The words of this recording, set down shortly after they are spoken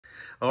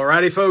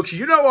Alrighty, folks,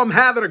 you know I'm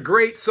having a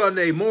great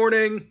Sunday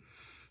morning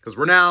because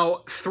we're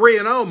now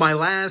 3-0, my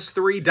last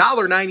three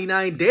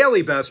 $1.99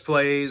 daily best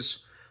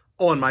plays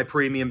on my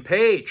premium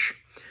page.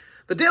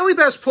 The daily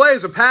best play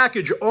is a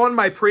package on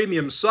my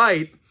premium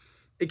site.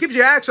 It gives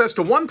you access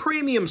to one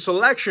premium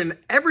selection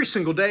every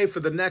single day for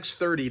the next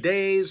 30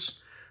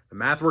 days. The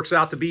math works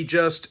out to be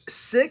just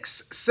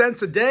 6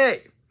 cents a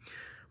day.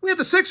 We had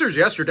the Sixers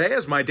yesterday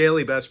as my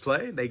daily best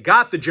play. They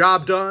got the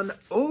job done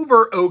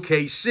over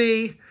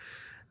OKC.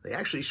 They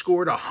actually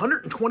scored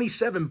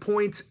 127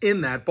 points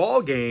in that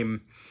ball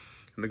game.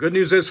 And the good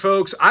news is,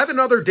 folks, I have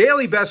another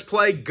daily best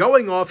play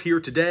going off here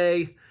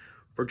today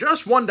for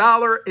just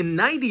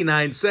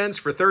 $1.99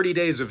 for 30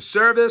 days of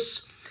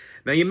service.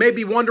 Now, you may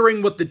be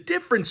wondering what the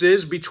difference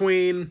is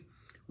between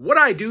what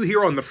I do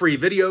here on the free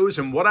videos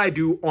and what I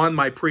do on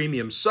my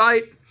premium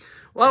site.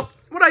 Well,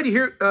 what I do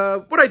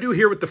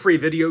here with the free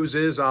videos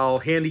is I'll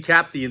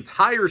handicap the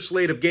entire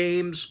slate of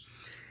games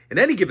in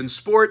any given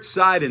sport,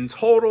 side, and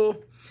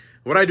total.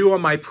 What I do on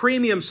my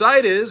premium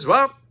site is,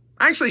 well,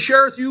 I actually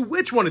share with you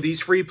which one of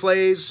these free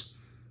plays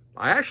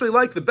I actually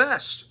like the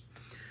best.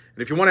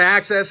 And if you want to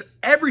access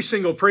every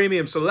single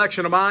premium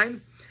selection of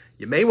mine,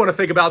 you may want to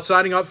think about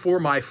signing up for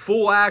my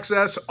full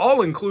access,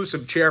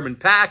 all-inclusive Chairman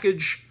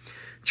package.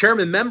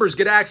 Chairman members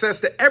get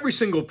access to every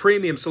single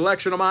premium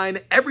selection of mine,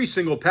 every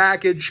single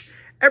package,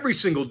 every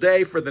single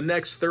day for the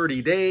next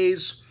 30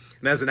 days.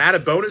 And as an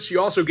added bonus, you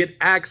also get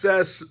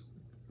access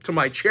to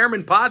my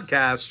Chairman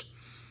podcast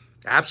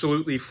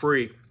absolutely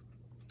free.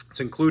 It's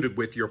included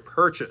with your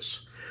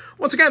purchase.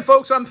 Once again,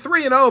 folks, I'm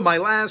 3-0 my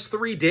last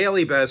three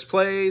daily best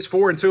plays,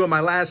 4-2 in my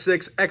last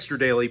 6 extra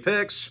daily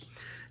picks.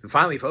 And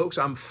finally, folks,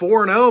 I'm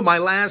 4-0 my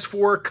last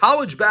 4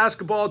 college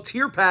basketball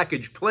tier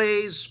package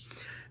plays.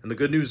 And the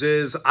good news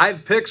is I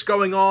have picks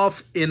going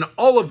off in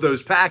all of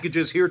those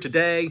packages here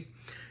today.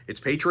 It's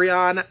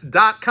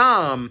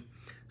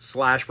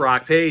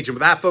patreon.com/BrockPage. And with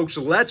that, folks,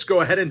 let's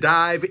go ahead and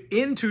dive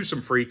into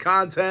some free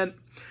content.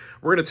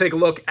 We're going to take a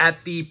look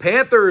at the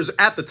Panthers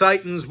at the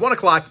Titans, 1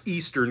 o'clock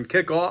Eastern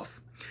kickoff.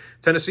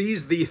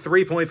 Tennessee's the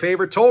 3-point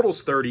favorite,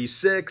 totals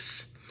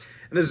 36.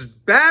 And as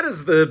bad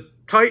as the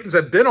Titans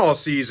have been all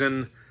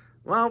season,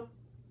 well,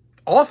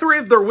 all 3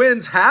 of their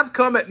wins have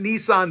come at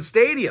Nissan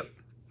Stadium.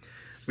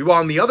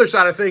 Meanwhile, on the other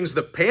side of things,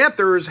 the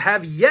Panthers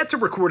have yet to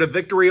record a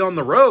victory on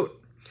the road.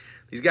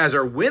 These guys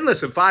are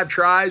winless in 5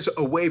 tries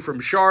away from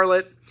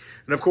Charlotte.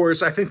 And of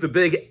course, I think the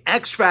big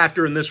X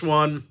factor in this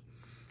one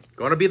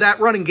going to be that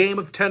running game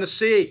of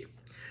Tennessee.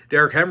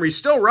 Derrick Henry's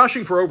still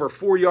rushing for over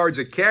 4 yards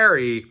a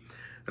carry.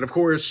 And of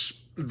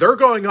course, they're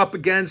going up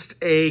against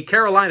a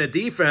Carolina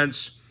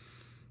defense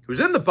who's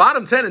in the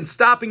bottom 10 in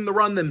stopping the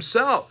run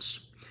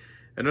themselves.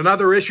 And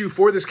another issue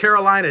for this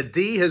Carolina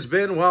D has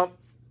been, well,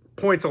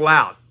 points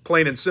allowed,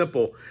 plain and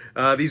simple.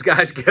 These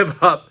guys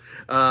give up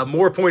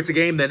more points a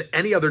game than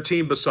any other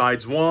team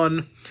besides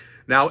one.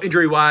 Now,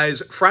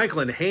 injury-wise,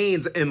 Franklin,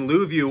 Haynes, and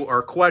Louvieux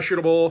are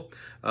questionable.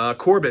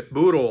 Corbett,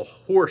 Boodle,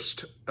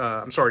 Hurst,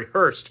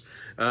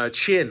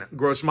 Chin,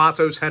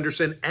 Gross-Matos,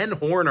 Henderson, and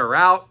Horn are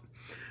out.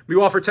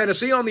 Meanwhile, for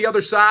Tennessee on the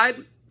other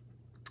side,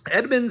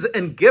 Edmonds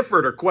and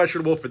Gifford are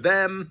questionable for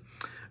them.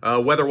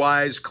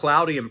 Weather-wise,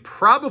 cloudy and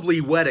probably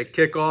wet at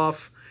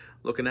kickoff.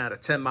 Looking at a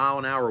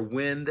 10-mile-an-hour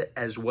wind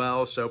as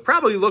well. So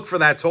probably look for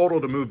that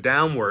total to move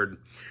downward.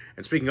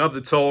 And speaking of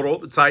the total,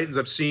 the Titans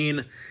have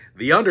seen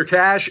the under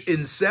cash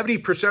in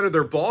 70% of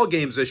their ball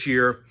games this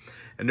year.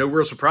 And no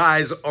real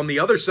surprise, on the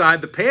other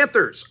side, the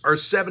Panthers are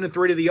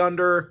 7-3 to the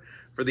under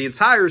for the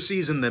entire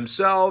season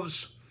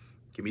themselves.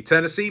 Give me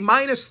Tennessee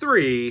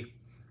 -3,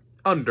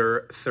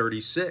 under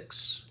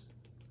 36.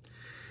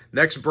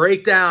 Next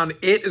breakdown,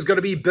 it is going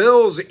to be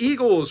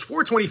Bills-Eagles,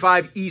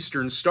 4:25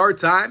 Eastern start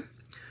time.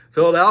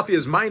 Philadelphia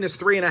is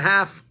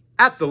 -3.5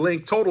 at the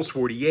link, totals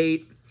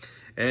 48.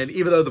 And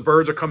even though the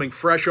Birds are coming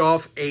fresh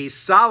off a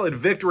solid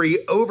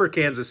victory over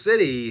Kansas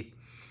City,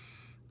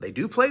 they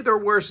do play their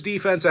worst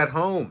defense at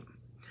home.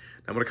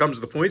 And when it comes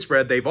to the point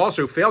spread, they've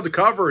also failed to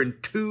cover in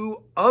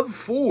 2 of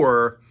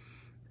 4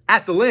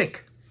 at the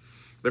link.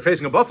 They're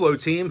facing a Buffalo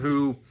team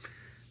who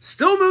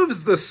still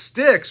moves the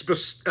sticks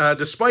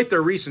despite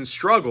their recent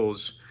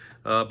struggles.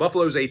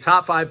 Buffalo's a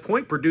top 5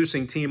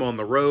 point-producing team on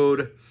the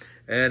road.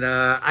 And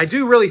I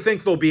do really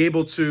think they'll be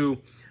able to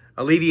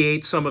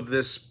alleviate some of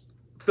this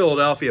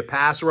Philadelphia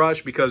pass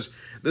rush because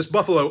this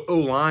Buffalo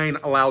O-line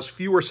allows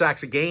fewer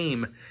sacks a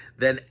game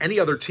than any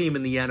other team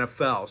in the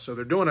NFL. So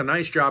they're doing a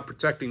nice job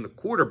protecting the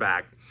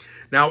quarterback.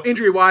 Now,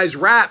 injury-wise,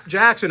 Rapp,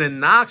 Jackson, and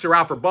Knox are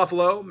out for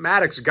Buffalo.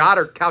 Maddox,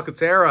 Goddard,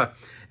 Calcaterra,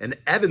 and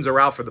Evans are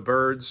out for the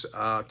Birds.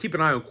 Keep an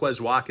eye on Quez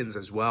Watkins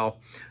as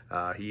well.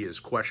 He is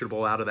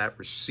questionable out of that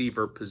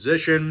receiver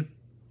position.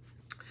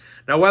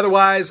 Now,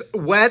 weather-wise,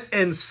 wet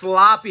and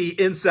sloppy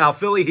in South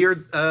Philly here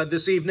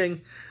this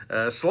evening.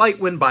 Slight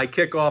wind by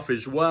kickoff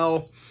as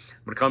well.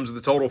 When it comes to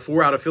the total,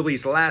 4 out of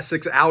Philly's last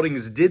 6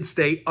 outings did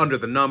stay under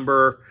the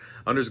number.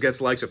 Unders against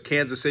the likes of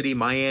Kansas City,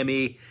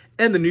 Miami,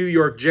 and the New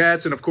York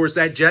Jets. And, of course,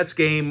 that Jets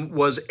game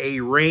was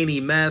a rainy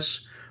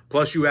mess.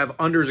 Plus, you have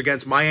unders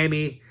against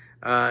Miami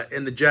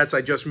and the Jets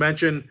I just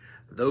mentioned.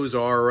 Those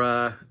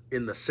are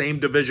in the same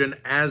division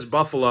as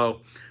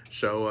Buffalo.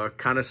 So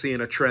kind of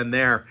seeing a trend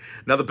there.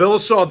 Now, the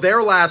Bills saw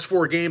their last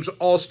 4 games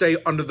all stay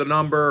under the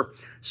number.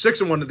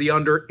 6-1 to the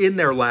under in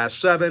their last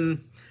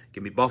 7.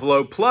 Give me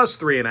Buffalo plus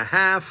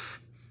 3.5,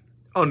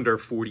 under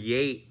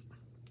 48.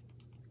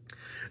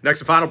 Next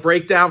and final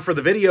breakdown for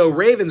the video.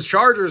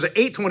 Ravens-Chargers at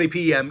 8:20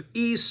 p.m.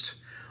 East.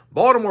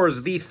 Baltimore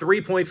is the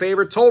 3-point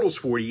favorite. Total's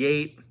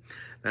 48.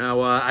 Now,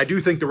 I do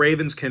think the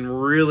Ravens can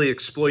really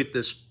exploit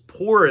this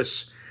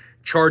porous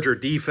Charger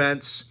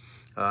defense.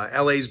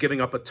 LA's giving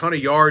up a ton of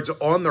yards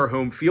on their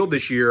home field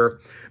this year.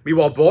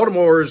 Meanwhile,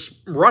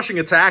 Baltimore's rushing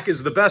attack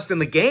is the best in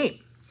the game.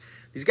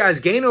 These guys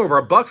gain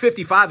over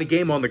 $155 a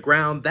game on the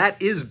ground.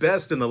 That is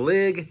best in the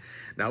league.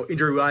 Now,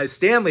 injury-wise,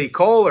 Stanley,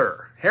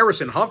 Kohler,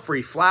 Harrison,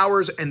 Humphrey,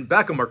 Flowers, and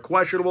Beckham are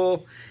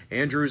questionable.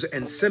 Andrews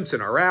and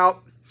Simpson are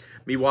out.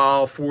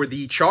 Meanwhile, for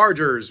the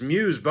Chargers,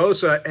 Muse,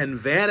 Bosa, and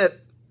Vanett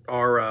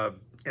are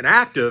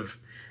inactive.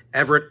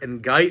 Everett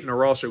and Guyton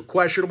are also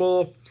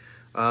questionable.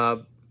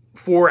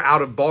 4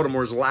 out of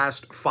Baltimore's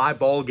last 5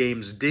 ball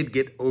games did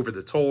get over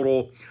the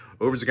total.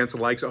 Overs against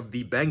the likes of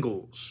the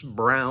Bengals,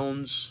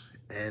 Browns,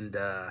 and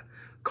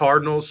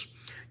Cardinals.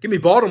 Give me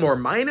Baltimore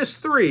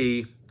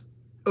 -3,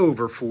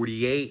 over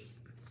 48.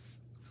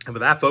 And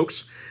with that,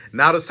 folks,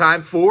 now it's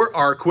time for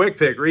our quick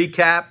pick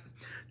recap.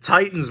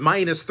 Titans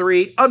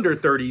 -3, under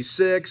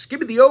 36.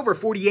 Give me the over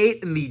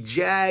 48 in the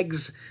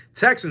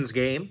Jags-Texans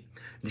game.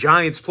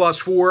 Giants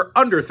 +4,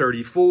 under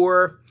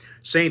 34.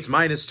 Saints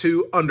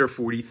 -2, under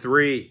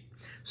 43.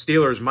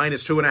 Steelers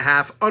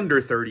 -2.5, under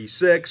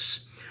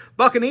 36.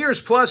 Buccaneers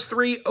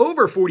 +3,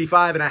 over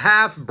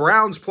 45.5.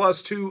 Browns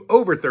 +2,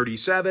 over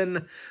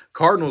 37.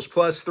 Cardinals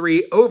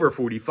 +3, over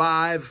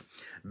 45.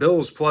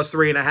 Bills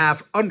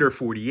 +3.5, under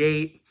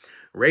 48.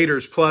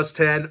 Raiders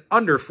 +10,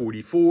 under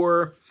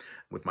 44.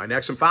 With my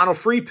next and final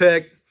free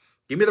pick,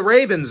 give me the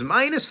Ravens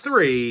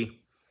 -3,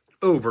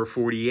 over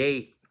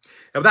 48.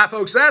 And with that,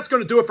 folks, that's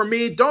going to do it for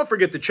me. Don't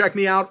forget to check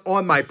me out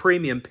on my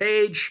premium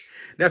page.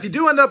 Now, if you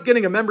do end up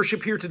getting a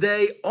membership here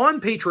today on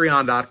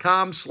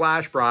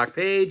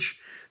patreon.com/BrockPage,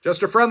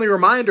 just a friendly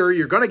reminder,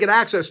 you're going to get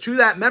access to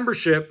that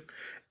membership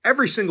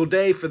every single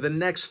day for the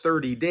next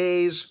 30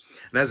 days.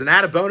 And as an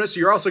added bonus,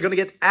 you're also going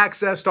to get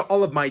access to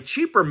all of my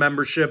cheaper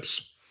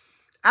memberships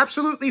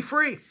absolutely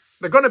free.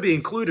 They're going to be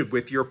included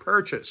with your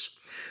purchase.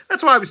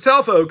 That's why I always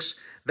tell folks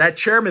that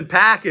Chairman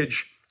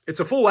package, it's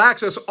a full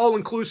access,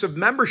 all-inclusive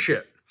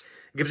membership.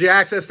 It gives you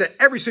access to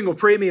every single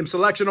premium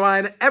selection of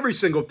mine, every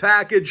single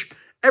package,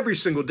 every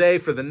single day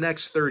for the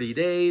next 30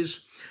 days.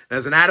 And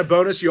as an added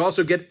bonus, you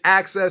also get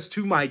access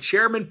to my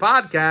Chairman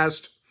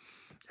podcast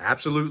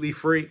absolutely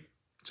free.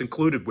 It's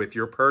included with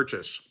your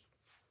purchase.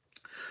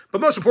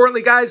 But most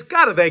importantly, guys,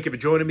 gotta thank you for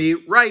joining me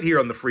right here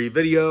on the free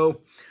video.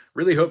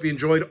 Really hope you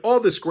enjoyed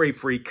all this great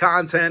free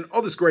content,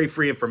 all this great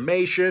free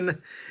information.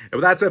 And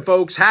with that said,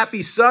 folks,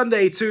 happy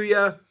Sunday to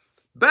you.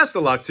 Best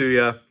of luck to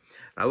you.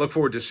 I look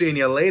forward to seeing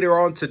you later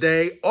on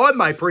today on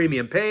my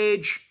premium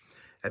page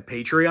at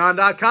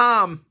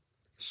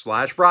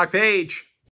patreon.com/BrockPage.